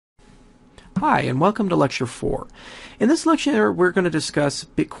Hi, and welcome to Lecture 4. In this lecture, we're going to discuss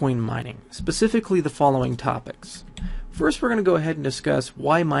Bitcoin mining, specifically the following topics. First, we're going to go ahead and discuss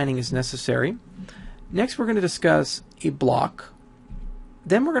why mining is necessary. Next, we're going to discuss a block.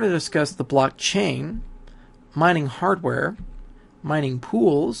 Then we're going to discuss the blockchain, mining hardware, mining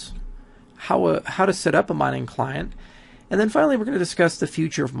pools, how to set up a mining client, and then finally, we're going to discuss the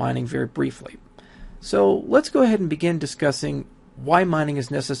future of mining very briefly. So let's go ahead and begin discussing why mining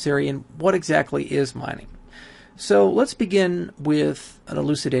is necessary and what exactly is mining. So let's begin with an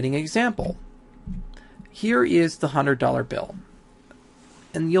elucidating example. Here is the $100 bill.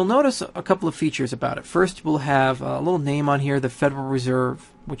 And you'll notice a couple of features about it. First, we'll have a little name on here, the Federal Reserve,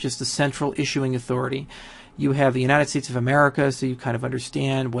 which is the central issuing authority. You have the United States of America, so you kind of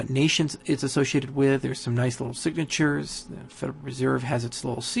understand what nations it's associated with. There's some nice little signatures. The Federal Reserve has its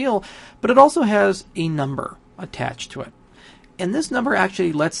little seal, but it also has a number attached to it. And this number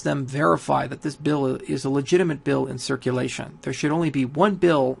actually lets them verify that this bill is a legitimate bill in circulation. There should only be one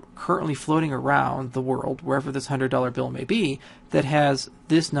bill currently floating around the world, wherever this $100 bill may be, that has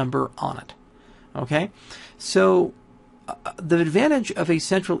this number on it. Okay? So the advantage of a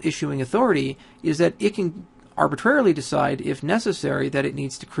central issuing authority is that it can arbitrarily decide, if necessary, that it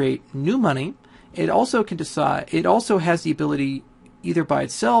needs to create new money. It also can decide, it also has the ability, either by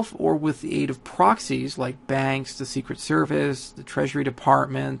itself or with the aid of proxies like banks, the Secret Service, the Treasury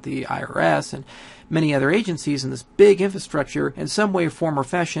Department, the IRS, and many other agencies in this big infrastructure, in some way, form, or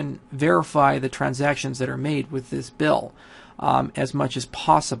fashion, verify the transactions that are made with this bill as much as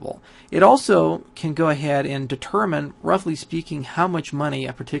possible. It also can go ahead and determine, roughly speaking, how much money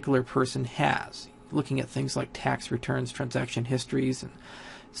a particular person has, looking at things like tax returns, transaction histories, and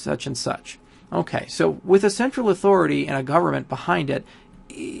such and such. Okay, so with a central authority and a government behind it,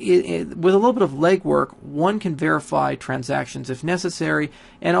 with a little bit of legwork, one can verify transactions if necessary,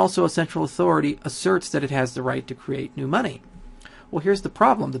 and also a central authority asserts that it has the right to create new money. Well, here's the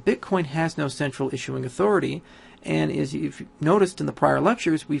problem. The Bitcoin has no central issuing authority, and as you've noticed in the prior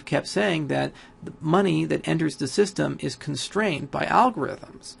lectures, we've kept saying that the money that enters the system is constrained by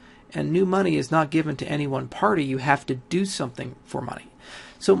algorithms, and new money is not given to any one party. You have to do something for money.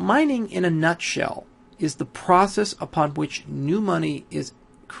 So mining, in a nutshell, is the process upon which new money is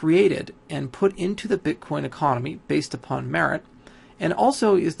created and put into the Bitcoin economy based upon merit, and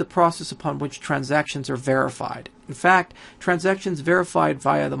also is the process upon which transactions are verified. In fact, transactions verified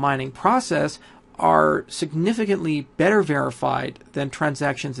via the mining process are significantly better verified than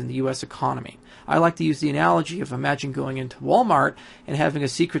transactions in the U.S. economy. I like to use the analogy of, imagine going into Walmart and having a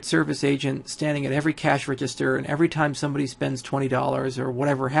Secret Service agent standing at every cash register, and every time somebody spends $20 or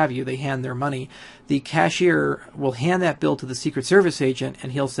whatever have you, they hand their money. The cashier will hand that bill to the Secret Service agent,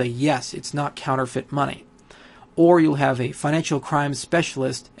 and he'll say, yes, it's not counterfeit money. Or you'll have a financial crime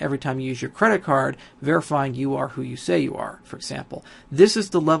specialist every time you use your credit card verifying you are who you say you are, for example. This is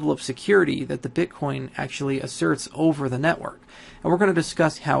the level of security that the Bitcoin actually asserts over the network. And we're going to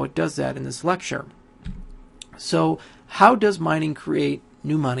discuss how it does that in this lecture. So how does mining create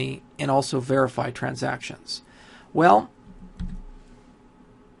new money and also verify transactions? Well,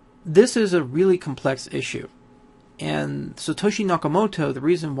 this is a really complex issue. And Satoshi Nakamoto, the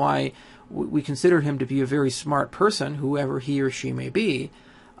reason why we consider him to be a very smart person, whoever he or she may be,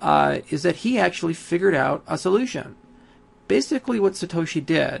 is that he actually figured out a solution. Basically what Satoshi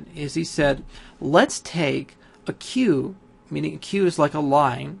did is he said, let's take a queue, meaning a queue is like a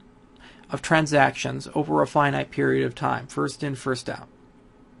line of transactions over a finite period of time, first in, first out.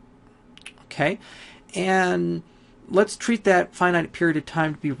 Okay? And let's treat that finite period of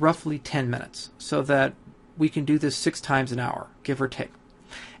time to be roughly 10 minutes, so that we can do this 6 times an hour, give or take.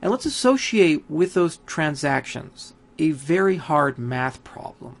 And let's associate with those transactions a very hard math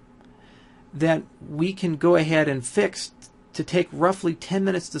problem that we can go ahead and fix to take roughly 10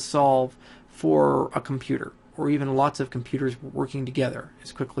 minutes to solve for a computer, or even lots of computers working together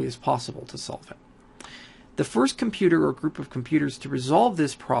as quickly as possible to solve it. The first computer or group of computers to resolve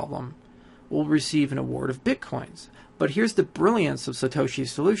this problem will receive an award of Bitcoins. But here's the brilliance of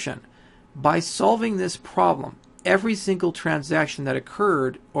Satoshi's solution. By solving this problem, every single transaction that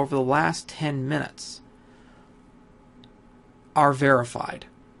occurred over the last 10 minutes are verified,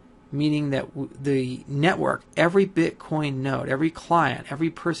 meaning that the network, every Bitcoin node, every client, every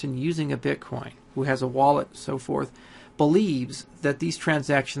person using a Bitcoin who has a wallet, so forth, believes that these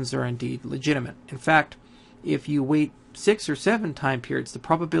transactions are indeed legitimate. In fact, if you wait 6 or 7 time periods, the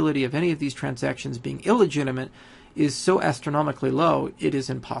probability of any of these transactions being illegitimate is so astronomically low, it is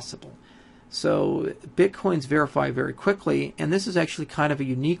impossible. So Bitcoins verify very quickly, and this is actually kind of a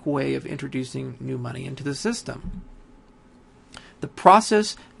unique way of introducing new money into the system. The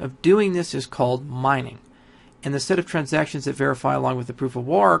process of doing this is called mining. And the set of transactions that verify along with the proof of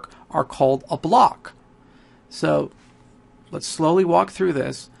work are called a block. So let's slowly walk through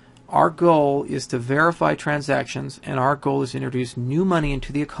this. Our goal is to verify transactions, and our goal is to introduce new money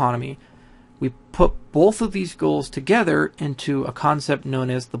into the economy. We put both of these goals together into a concept known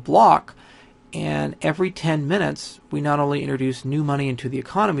as the block, and every 10 minutes we not only introduce new money into the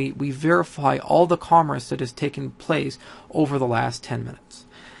economy, we verify all the commerce that has taken place over the last 10 minutes.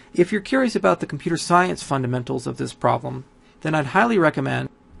 If you're curious about the computer science fundamentals of this problem, then I'd highly recommend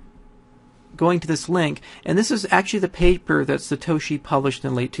going to this link, and this is actually the paper that Satoshi published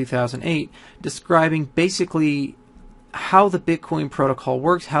in late 2008 describing basically how the Bitcoin protocol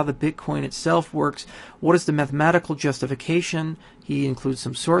works, how the Bitcoin itself works, what is the mathematical justification. He includes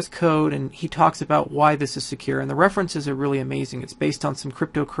some source code, and he talks about why this is secure, and the references are really amazing. It's based on some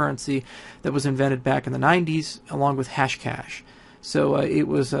cryptocurrency that was invented back in the 90s along with Hashcash. So it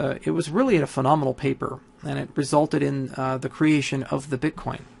was really a phenomenal paper, and it resulted in the creation of the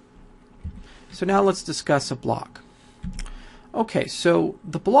Bitcoin. So now let's discuss a block. Okay, so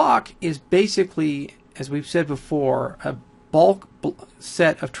the block is basically, as we've said before, a bulk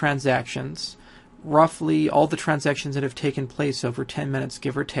set of transactions, roughly all the transactions that have taken place over 10 minutes,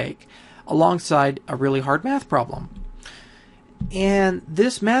 give or take, alongside a really hard math problem. And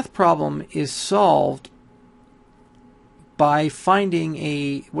this math problem is solved by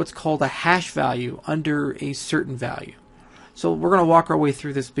finding what's called a hash value under a certain value. So we're going to walk our way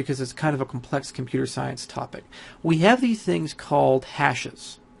through this because it's kind of a complex computer science topic. We have these things called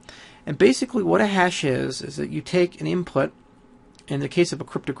hashes. And basically what a hash is that you take an input. In the case of a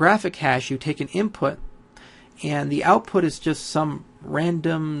cryptographic hash, you take an input, and the output is just some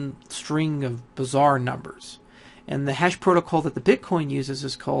random string of bizarre numbers. And the hash protocol that the Bitcoin uses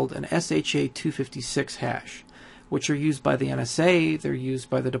is called an SHA-256 hash, which are used by the NSA, they're used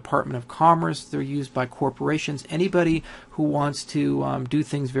by the Department of Commerce, they're used by corporations, anybody who wants to do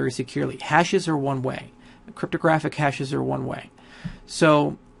things very securely. Hashes are one way. Cryptographic hashes are one way.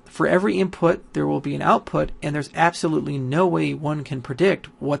 So for every input, there will be an output, and there's absolutely no way one can predict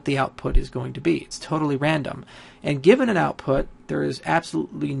what the output is going to be. It's totally random. And given an output, there is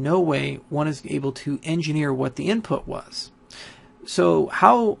absolutely no way one is able to engineer what the input was. So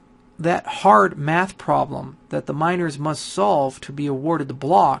how that hard math problem that the miners must solve to be awarded the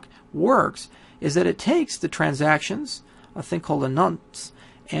block works is that it takes the transactions, a thing called a nonce,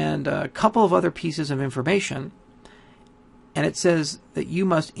 and a couple of other pieces of information, and it says that you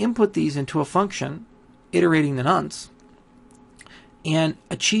must input these into a function, iterating the nonce, and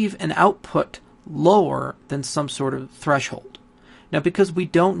achieve an output lower than some sort of threshold. Now, because we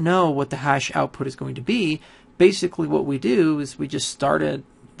don't know what the hash output is going to be, basically what we do is we just start at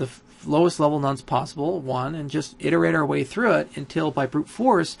the lowest level nonce possible, 1, and just iterate our way through it until by brute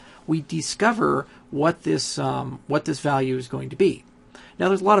force we discover what this value is going to be. Now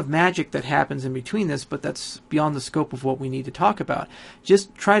there's a lot of magic that happens in between this, but that's beyond the scope of what we need to talk about.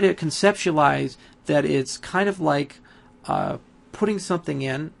 Just try to conceptualize that it's kind of like putting something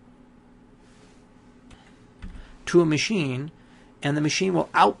in to a machine, and the machine will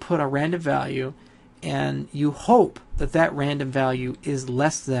output a random value, and you hope that that random value is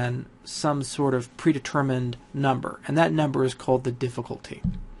less than some sort of predetermined number, and that number is called the difficulty.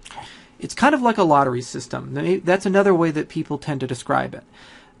 It's kind of like a lottery system. That's another way that people tend to describe it.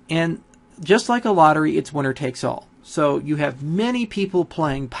 And just like a lottery, it's winner takes all. So you have many people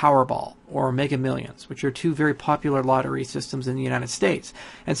playing Powerball or Mega Millions, which are two very popular lottery systems in the United States.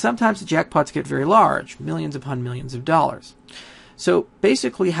 And sometimes the jackpots get very large, millions upon millions of dollars. So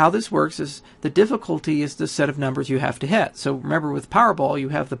basically how this works is the difficulty is the set of numbers you have to hit. So remember, with Powerball, you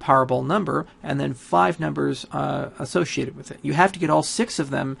have the Powerball number and then 5 numbers associated with it. You have to get all 6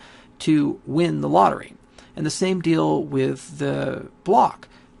 of them to win the lottery. And the same deal with the block.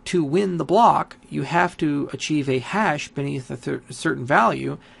 To win the block, you have to achieve a hash beneath a certain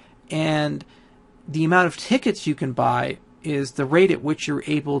value, and the amount of tickets you can buy is the rate at which you're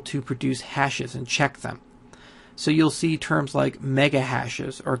able to produce hashes and check them. So you'll see terms like mega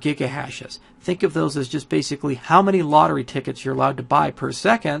hashes or giga hashes. Think of those as just basically how many lottery tickets you're allowed to buy per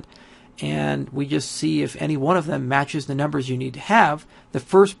second, and we just see if any one of them matches the numbers you need to have. The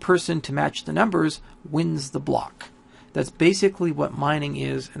first person to match the numbers wins the block. That's basically what mining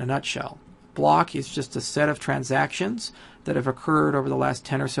is in a nutshell. Block is just a set of transactions that have occurred over the last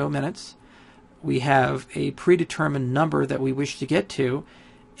 10 or so minutes. We have a predetermined number that we wish to get to,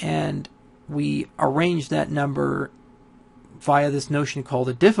 and we arrange that number via this notion called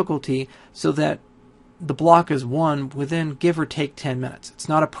a difficulty so that the block is won within give or take 10 minutes. It's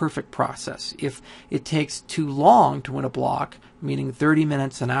not a perfect process. If it takes too long to win a block, meaning 30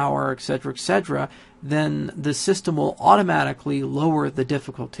 minutes, an hour, etc., then the system will automatically lower the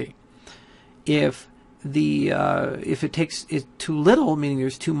difficulty. If it takes too little, meaning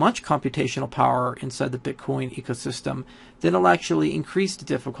there's too much computational power inside the Bitcoin ecosystem, then it'll actually increase the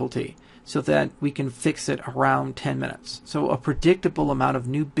difficulty so that we can fix it around 10 minutes. So a predictable amount of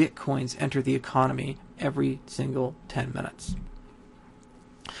new Bitcoins enter the economy every single 10 minutes.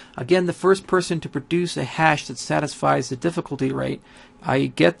 Again, the first person to produce a hash that satisfies the difficulty rate, i.e.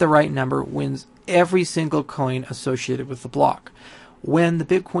 get the right number, wins every single coin associated with the block. When the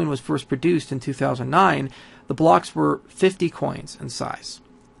Bitcoin was first produced in 2009, the blocks were 50 coins in size.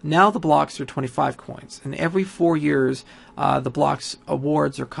 Now the blocks are 25 coins, and every 4 years the blocks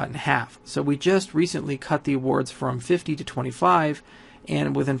awards are cut in half. So we just recently cut the awards from 50 to 25,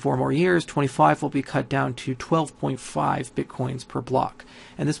 and within 4 more years, 25 will be cut down to 12.5 Bitcoins per block.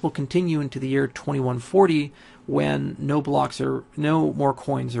 And this will continue into the year 2140, when no more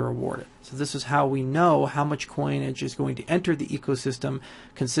coins are awarded. So this is how we know how much coinage is going to enter the ecosystem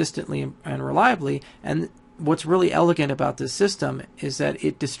consistently and reliably. And what's really elegant about this system is that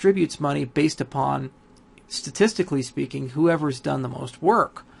it distributes money based upon, statistically speaking, whoever's done the most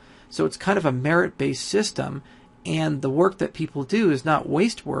work. So it's kind of a merit-based system, and the work that people do is not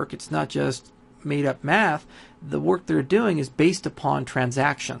waste work. It's not just made up math. The work they're doing is based upon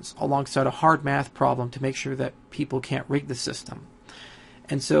transactions alongside a hard math problem to make sure that people can't rig the system.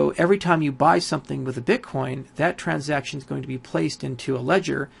 And so every time you buy something with a Bitcoin, that transaction is going to be placed into a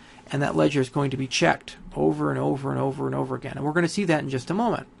ledger, and that ledger is going to be checked over and over and over and over again. And we're going to see that in just a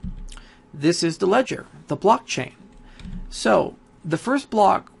moment. This is the ledger, the blockchain. So the first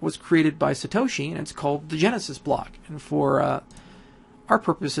block was created by Satoshi, and it's called the Genesis block. And for our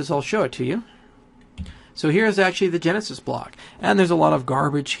purposes, I'll show it to you. So here's actually the Genesis block. And there's a lot of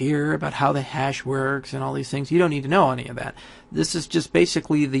garbage here about how the hash works and all these things. You don't need to know any of that. This is just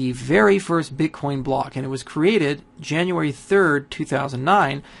basically the very first Bitcoin block, and it was created January 3rd,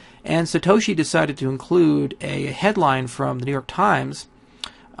 2009. And Satoshi decided to include a headline from the New York Times,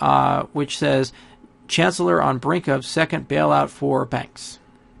 which says, "Chancellor on brink of second bailout for banks."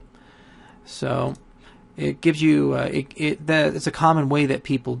 So it gives you, it's a common way that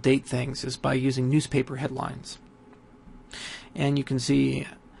people date things is by using newspaper headlines. And you can see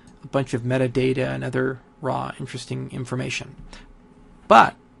a bunch of metadata and other raw, interesting information.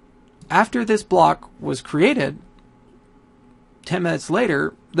 But after this block was created, 10 minutes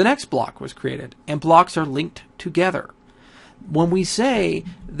later, the next block was created, and blocks are linked together. When we say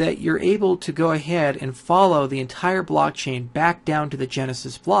that you're able to go ahead and follow the entire blockchain back down to the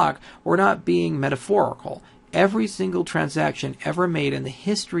Genesis block, we're not being metaphorical. Every single transaction ever made in the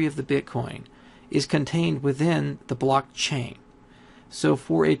history of the Bitcoin is contained within the blockchain. So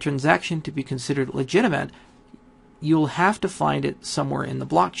for a transaction to be considered legitimate, you'll have to find it somewhere in the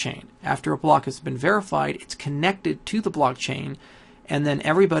blockchain. After a block has been verified, it's connected to the blockchain, and then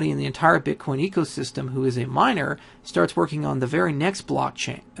everybody in the entire Bitcoin ecosystem who is a miner starts working on the very next block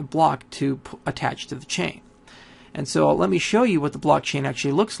to attach to the chain. And so let me show you what the blockchain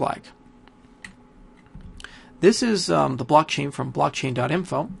actually looks like. This is the blockchain from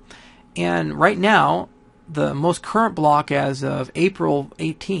blockchain.info, and right now the most current block as of April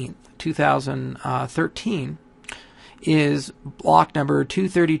 18th, 2013 is block number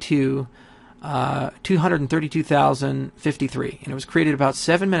 232,053, and it was created about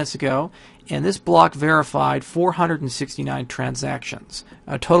 7 minutes ago, and this block verified 469 transactions.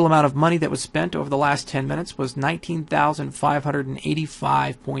 A total amount of money that was spent over the last 10 minutes was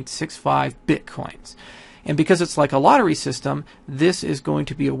 19,585.65 Bitcoins. And because it's like a lottery system, this is going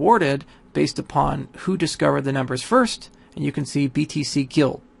to be awarded based upon who discovered the numbers first, and you can see BTC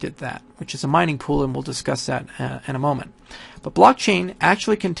Guild did that, which is a mining pool, and we'll discuss that in a moment. But blockchain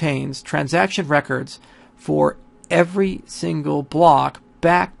actually contains transaction records for every single block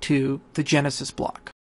back to the Genesis block.